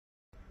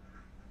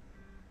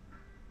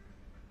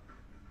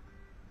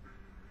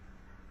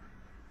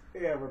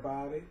Hey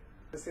everybody,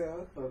 it's here,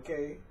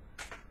 okay?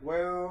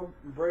 Well,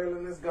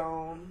 Braylon is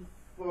gone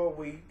for a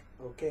week,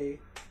 okay?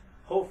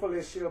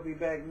 Hopefully she'll be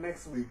back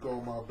next week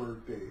on my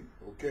birthday,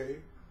 okay?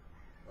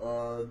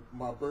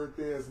 My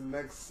birthday is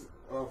next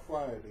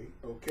Friday,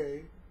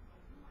 okay?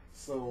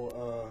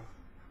 So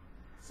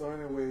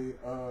anyway,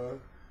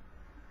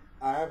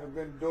 I haven't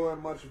been doing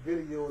much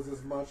videos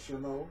as much, you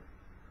know,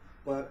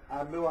 but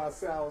I knew I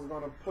said I was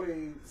gonna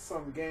play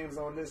some games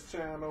on this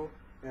channel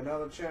and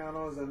other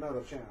channels,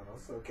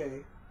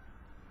 okay?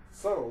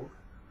 So,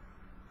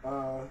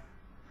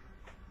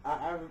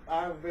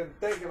 I've been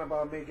thinking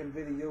about making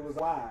videos,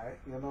 why,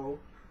 you know,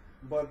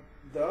 but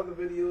the other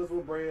videos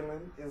with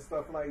Braylon and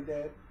stuff like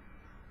that,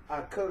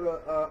 I could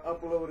have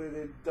uploaded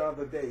it the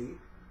other day,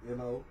 you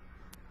know,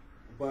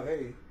 but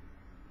hey,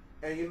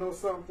 and you know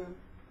something,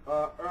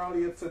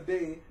 earlier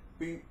today,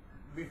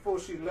 before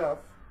she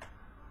left,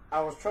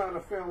 I was trying to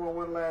film her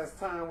one last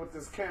time with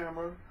this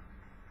camera,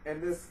 and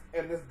this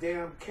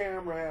damn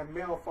camera had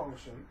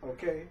malfunction,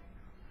 okay?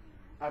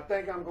 I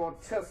think I'm gonna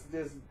test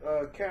this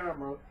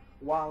camera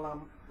while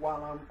I'm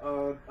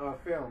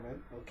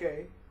filming,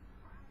 okay?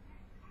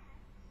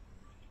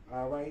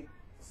 All right.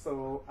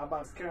 So I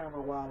bought this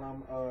camera while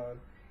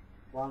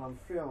I'm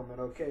filming,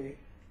 okay?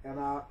 And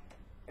I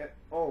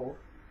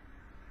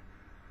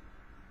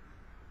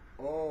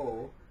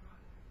knew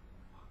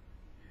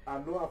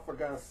I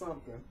forgot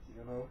something,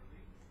 you know.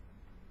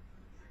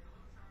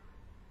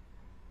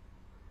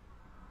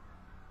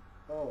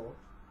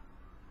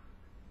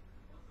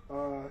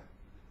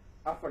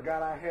 I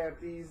forgot I had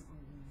these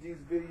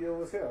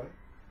videos here,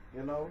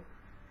 you know.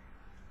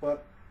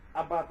 But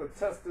I'm about to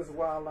test this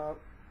while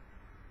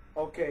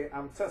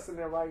I'm testing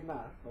it right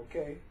now,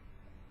 okay?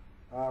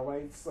 All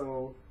right,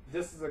 so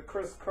this is a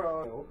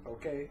crisscross,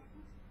 okay?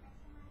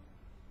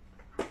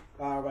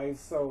 All right,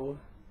 so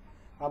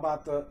I'm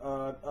about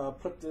to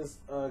put this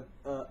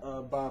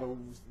bottle,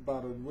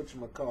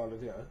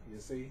 whatchamacallit here, you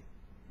see?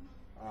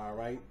 All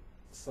right,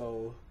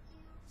 so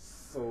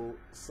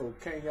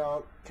can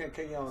y'all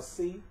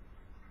see?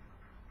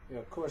 Yeah,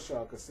 of course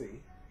y'all can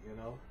see, you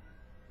know.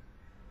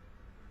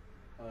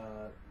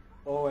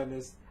 And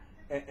it's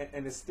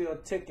still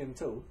ticking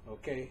too,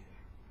 okay?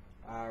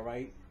 All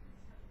right.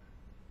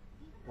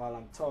 While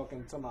I'm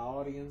talking to my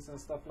audience and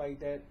stuff like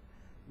that,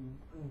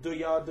 do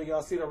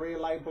y'all see the red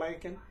light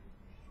blinking?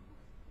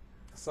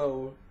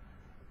 So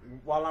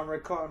while I'm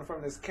recording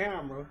from this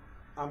camera,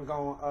 I'm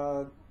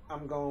gonna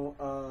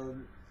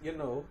upload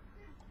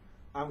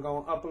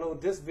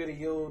this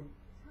video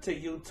to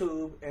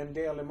YouTube and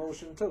Daily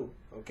Motion too,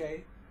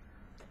 okay?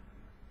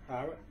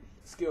 All right,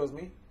 excuse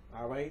me.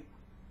 All right.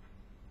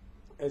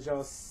 As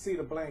y'all see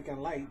the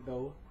blinking light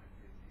though,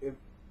 if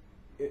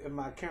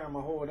my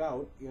camera hold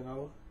out, you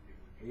know,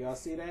 y'all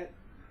see that?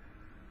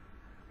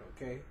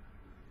 Okay.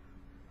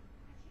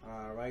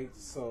 All right.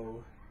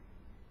 So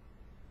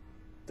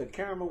the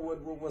camera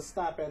would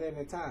stop at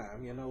any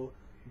time, you know,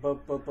 but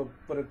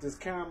if this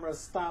camera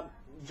stopped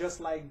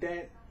just like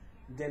that,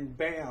 then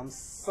bam,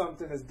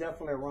 something is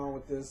definitely wrong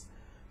with this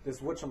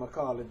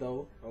whatchamacallit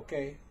though,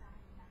 okay?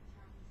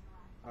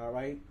 All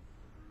right.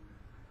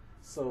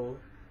 So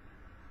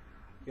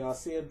y'all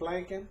see it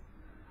blinking?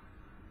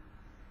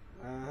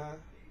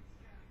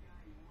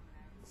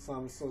 So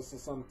I'm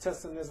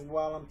testing this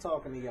while I'm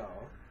talking to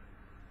y'all,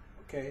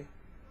 okay?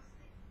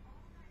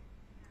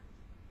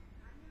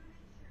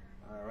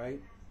 All right.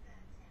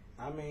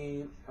 I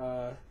mean,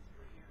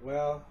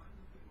 well.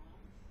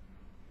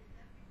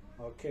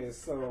 Okay,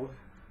 so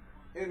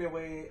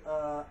anyway,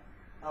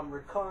 I'm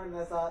recording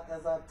as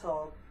I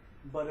talk,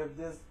 but if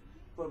this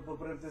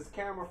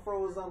camera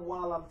froze up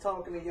while I'm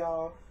talking to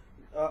y'all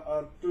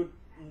through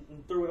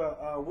the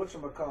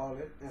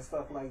whatchamacallit and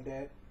stuff like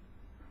that,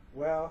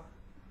 well,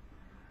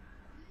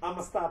 I'm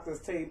gonna stop this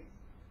tape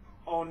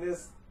on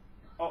this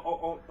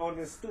on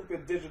this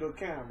stupid digital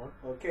camera,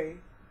 okay?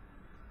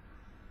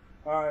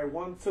 All right,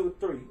 1, 2,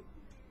 3.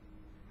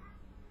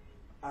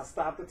 I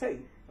stopped the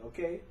tape,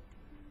 okay?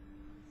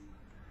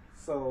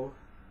 So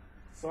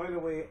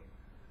anyway,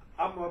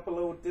 I'm gonna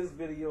upload this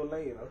video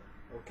later,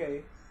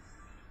 okay?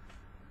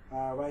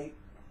 All right.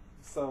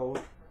 So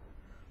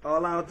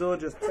all I'll do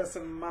is just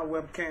testing my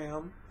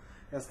webcam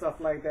and stuff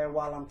like that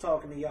while I'm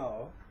talking to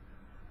y'all.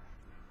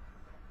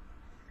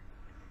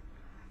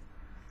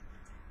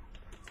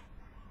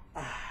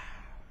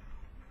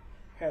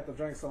 Had to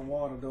drink some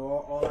water though.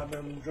 All I've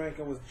been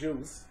drinking was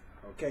juice,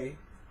 okay?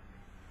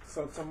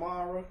 So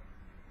tomorrow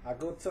I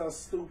go to a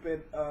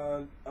stupid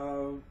job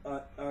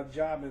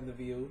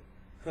interview.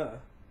 Huh.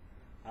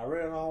 I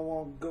really don't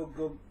want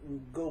to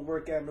go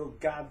work at no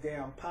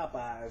goddamn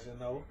Popeyes, you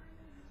know.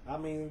 I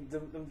mean,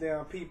 them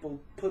damn people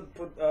put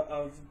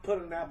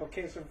an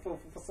application for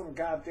some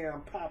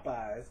goddamn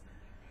Popeyes.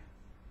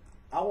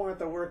 I wanted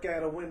to work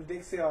at a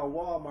Winn-Dixie or a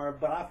Walmart,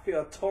 but I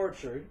feel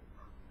tortured.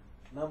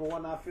 Number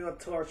one, I feel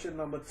tortured.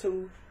 Number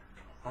two,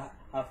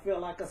 I feel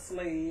like a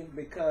slave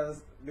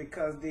because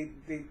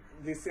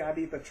they say I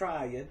need to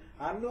try it.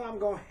 I know I'm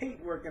gonna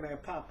hate working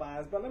at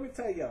Popeyes, but let me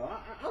tell y'all,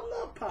 I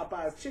love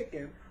Popeyes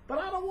chicken, but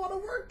I don't want to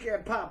work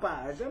at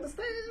Popeyes. You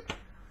understand?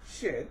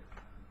 Shit,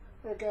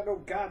 I ain't got no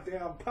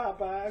goddamn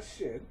Popeyes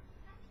shit.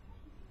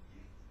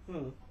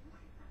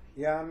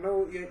 Yeah, I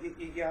know.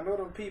 Yeah, I know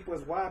them people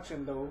is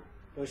watching though,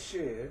 but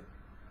shit.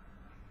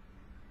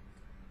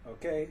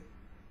 Okay.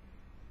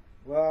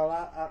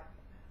 Well,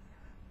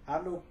 I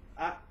know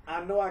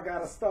I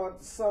gotta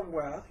start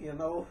somewhere, you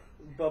know,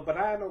 but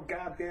I ain't no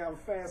goddamn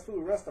fast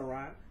food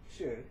restaurant.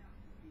 Shit.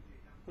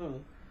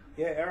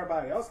 Yeah,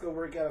 everybody else go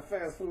work at a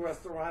fast food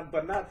restaurant,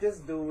 but not this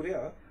dude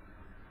here.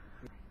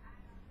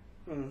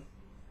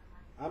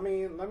 I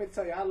mean, let me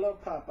tell you, I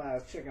love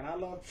Popeye's chicken. I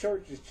love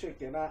Church's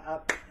chicken. I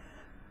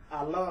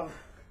love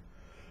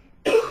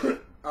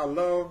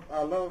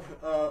I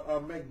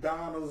love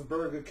McDonald's,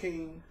 Burger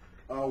King,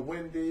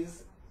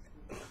 Wendy's,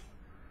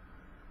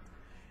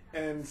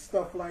 and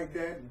stuff like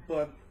that.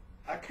 But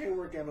I can't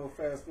work at no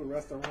fast food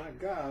restaurant.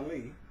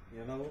 Golly,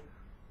 you know.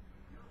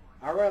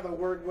 I'd rather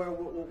work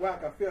where I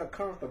can feel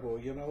comfortable,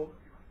 you know,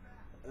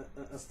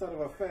 instead of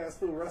a fast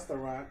food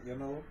restaurant, you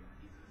know.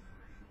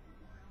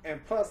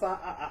 And plus,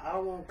 I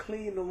don't want to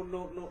clean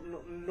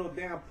no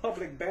damn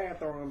public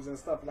bathrooms and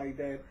stuff like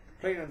that.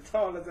 Cleaning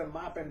toilets and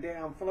mopping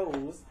damn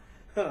floors.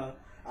 I'd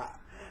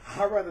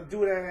rather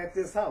do that at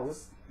this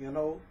house, you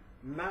know,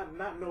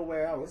 not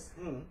nowhere else.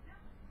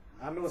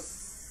 I know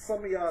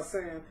some of y'all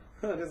saying,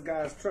 this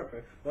guy's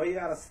tripping. Well, you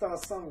gotta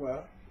start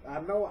somewhere. I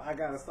know I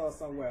gotta start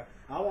somewhere.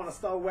 I want to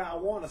start where I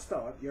want to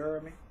start. You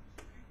heard me?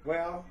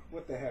 Well,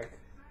 what the heck?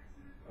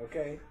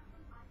 Okay.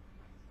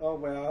 Oh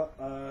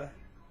well.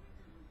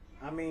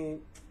 I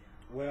mean,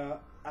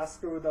 well, I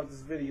screwed up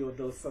this video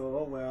though. So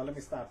oh well. Let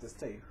me stop this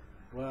tape.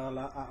 Well,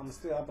 I'm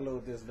still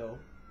upload this though.